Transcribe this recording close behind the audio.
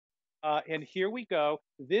And here we go.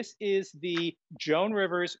 This is the Joan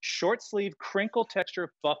Rivers short sleeve crinkle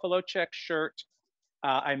texture buffalo check shirt.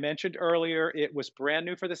 I mentioned earlier it was brand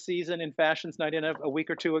new for the season in Fashions Night in a week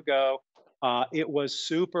or two ago. It was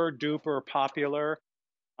super duper popular.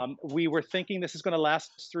 We were thinking this is going to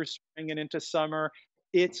last us through spring and into summer.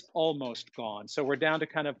 It's almost gone. So we're down to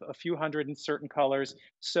kind of a few hundred in certain colors.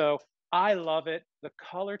 So I love it. The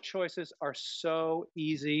color choices are so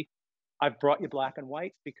easy. I've brought you black and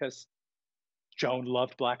white because Joan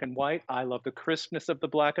loved black and white. I love the crispness of the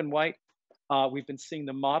black and white. We've been seeing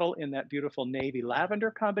the model in that beautiful navy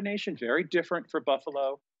lavender combination, very different for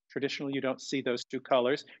buffalo. Traditionally, you don't see those two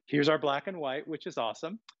colors. Here's our black and white, which is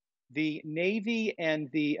awesome. The navy and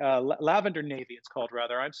the lavender navy, it's called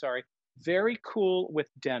rather, I'm sorry, very cool with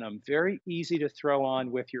denim, very easy to throw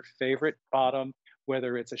on with your favorite bottom,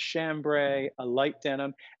 whether it's a chambray, a light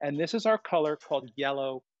denim. And this is our color called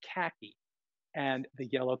yellow khaki. And the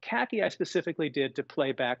yellow khaki I specifically did to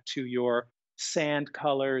play back to your sand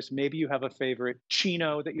colors. Maybe you have a favorite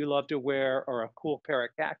chino that you love to wear, or a cool pair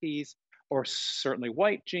of khakis, or certainly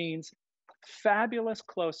white jeans. Fabulous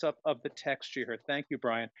close up of the texture here. Thank you,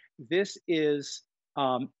 Brian. This is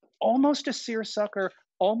almost a seersucker,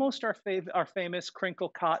 almost our famous crinkle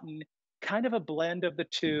cotton, kind of a blend of the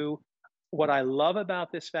two. What I love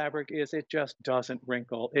about this fabric is it just doesn't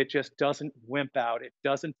wrinkle. It just doesn't wimp out. It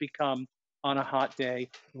doesn't become on a hot day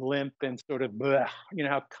limp and sort of, bleh. You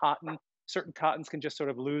know how certain cottons can just sort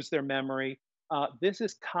of lose their memory. This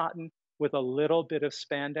is cotton with a little bit of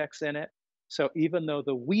spandex in it. So even though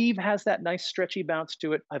the weave has that nice stretchy bounce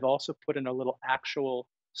to it, I've also put in a little actual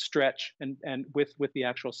stretch and with the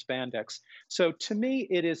actual spandex. So to me,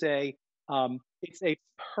 it's a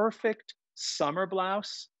perfect summer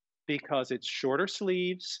blouse because it's shorter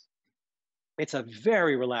sleeves. It's a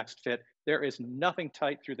very relaxed fit. There is nothing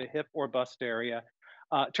tight through the hip or bust area.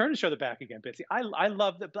 Turn and show the back again, Bitsy. I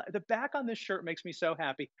love the back on this shirt makes me so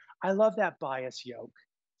happy. I love that bias yoke.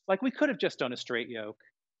 Like we could have just done a straight yoke.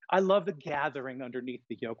 I love the gathering underneath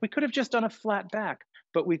the yoke. We could have just done a flat back,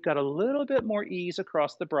 but we've got a little bit more ease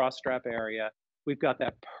across the bra strap area. We've got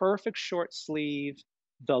that perfect short sleeve.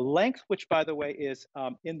 The length, which by the way is uh,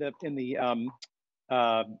 in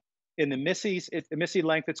the Missy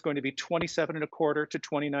length, it's going to be 27 and a quarter to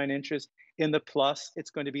 29 inches. In the plus, it's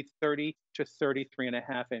going to be 30 to 33 and a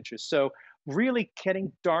half inches. So really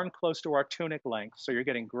getting darn close to our tunic length. So you're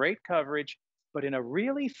getting great coverage, but in a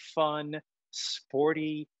really fun,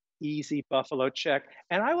 sporty, easy buffalo check.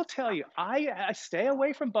 And I will tell you, I stay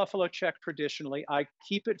away from buffalo check traditionally. I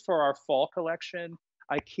keep it for our fall collection.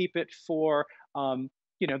 I keep it for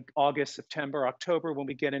August, September, October when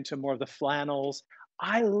we get into more of the flannels.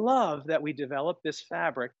 I love that we developed this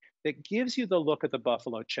fabric that gives you the look of the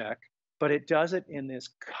buffalo check, but it does it in this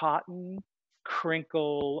cotton,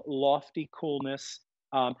 crinkle, lofty coolness.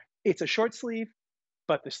 It's a short sleeve,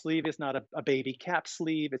 but the sleeve is not a baby cap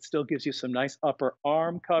sleeve. It still gives you some nice upper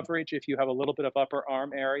arm coverage if you have a little bit of upper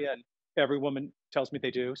arm area, and every woman tells me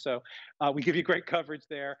they do. So we give you great coverage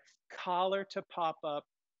there. Collar to pop up.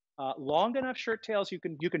 Long enough shirt tails, you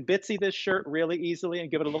can bitsy this shirt really easily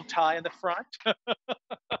and give it a little tie in the front.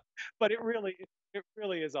 But it really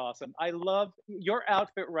is awesome. I love your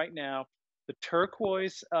outfit right now. The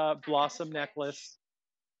turquoise blossom necklace.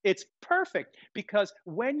 It's perfect because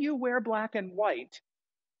when you wear black and white,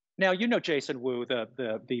 now you know Jason Wu,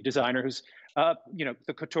 the designer who's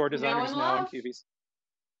the couture designer Know who's and now on love. QVC.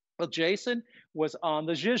 Well, Jason was on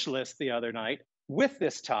the Zhizh list the other night with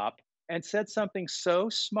this top and said something so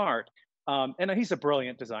smart. And he's a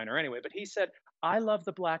brilliant designer anyway, but he said, I love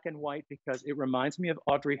the black and white because it reminds me of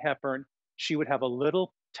Audrey Hepburn. She would have a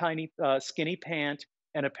little tiny skinny pant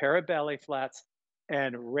and a pair of ballet flats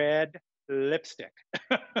and red lipstick.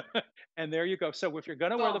 And there you go. So if you're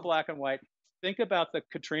going to wear the Boom. black and white, think about the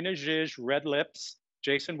Katrina Zhizh red lips,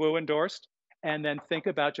 Jason Wu endorsed, and then think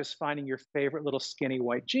about just finding your favorite little skinny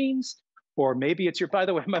white jeans, or maybe it's your. By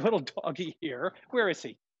the way, my little doggy here. Where is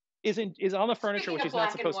he? Is on the furniture, Speaking which of he's not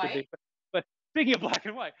black and supposed to be. white, But speaking of black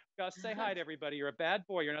and white, gotta say hi to everybody. You're a bad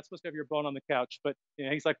boy. You're not supposed to have your bone on the couch. But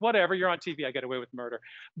he's like, whatever. You're on TV. I get away with murder.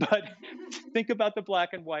 But think about the black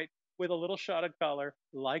and white with a little shot of color,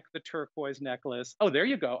 like the turquoise necklace. Oh, there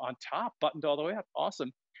you go. On top, buttoned all the way up.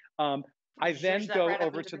 Awesome. Um, I zhuzh then that go right up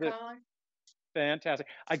over into to the the collar. fantastic.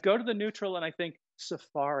 I go to the neutral and I think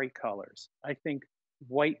safari colors. I think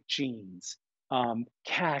white jeans,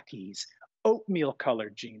 khakis, oatmeal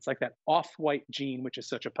colored jeans, like that off white jean, which is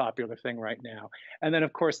such a popular thing right now. And then,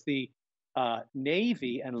 of course, the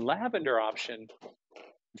navy and lavender option.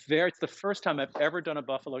 It's the first time I've ever done a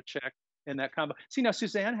buffalo check in that combo. See, now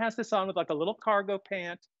Suzanne has this on with like a little cargo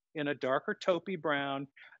pant in a darker taupey brown.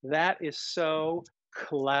 That is so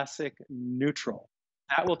classic neutral.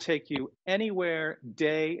 That will take you anywhere,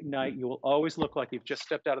 day, night. You will always look like you've just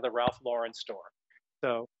stepped out of the Ralph Lauren store.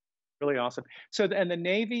 So really awesome. So, and the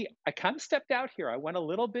navy, I kind of stepped out here. I went a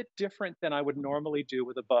little bit different than I would normally do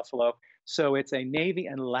with a buffalo. So it's a navy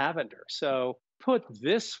and lavender. So put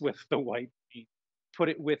this with the white jeans, put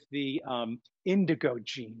it with the indigo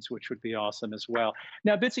jeans, which would be awesome as well.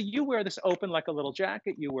 Now, Bitsy, you wear this open like a little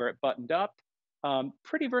jacket. You wear it buttoned up.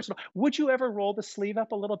 Pretty versatile. Would you ever roll the sleeve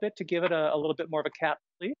up a little bit to give it a little bit more of a cap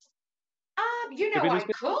sleeve? Did we I lose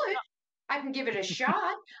Bitsy? could. I can give it a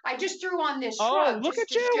shot. I just threw on this Oh, shrug look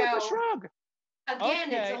just at to you with the show. shrug. Again,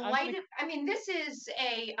 it's a Okay, I'm light. gonna. I mean, this is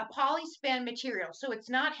a polyspan material, so it's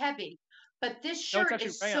not heavy. But this No, it's shirt actually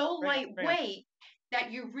is rayon, so rayon, rayon. lightweight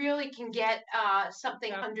that you really can get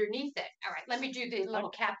something Yeah, underneath it. All right, let me do the I'm. little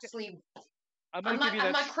cap sleeve. I'm gonna give you I'm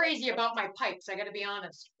that not shrug. crazy about my pipes. I got to be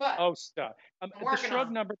honest, but Oh, stop. I'm The working shrug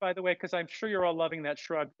on. number, by the way, because I'm sure you're all loving that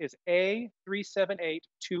shrug, is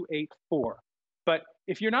A378284. But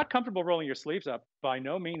if you're not comfortable rolling your sleeves up, by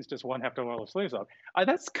no means does one have to roll the sleeves up.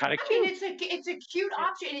 That's kind of I mean, cute. it's a cute Yeah,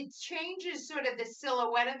 option. It changes sort of the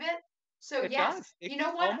silhouette of it. So it yes, does. you It's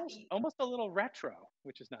know what? almost a little retro,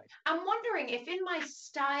 which is nice. I'm wondering if in my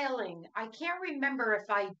styling, I can't remember if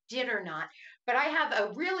I did or not, but I have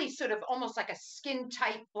a really sort of almost like a skin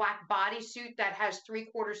tight black bodysuit that has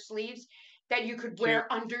 3/4 sleeves that you could Cute. wear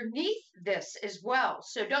underneath this as well.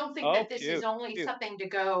 So don't think Oh, that this is cute, only cute. something to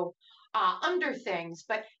go under things,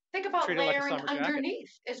 but think about Treat it like a layering summer jacket.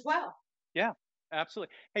 underneath as well. Yeah,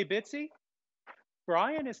 absolutely. Hey, Bitsy,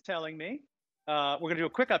 Brian is telling me we're going to do a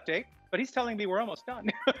quick update, but he's telling me we're almost done,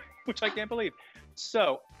 which I can't believe.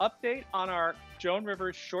 So, update on our Joan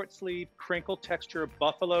Rivers short sleeve crinkle texture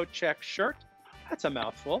buffalo check shirt. That's a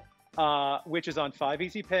mouthful, which is on 5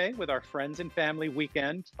 Easy Pay with our Friends and Family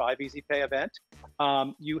Weekend 5 Easy Pay event.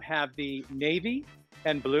 You have the navy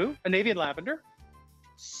and blue, navy and lavender.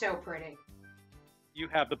 So pretty. You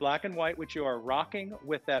have the black and white, which you are rocking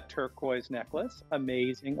with that turquoise necklace.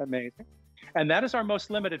 Amazing, amazing. And that is our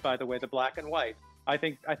most limited, by the way, the black and white. I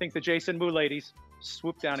think the Jason Moo ladies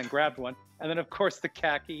swooped down and grabbed one. And then, of course, the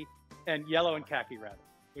khaki and yellow and khaki, rather,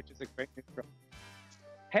 which is a great neutral.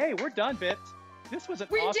 Hey, we're done, Bits. This was an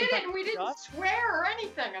We awesome did time. it and we didn't swear or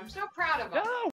anything. I'm so proud of us. No,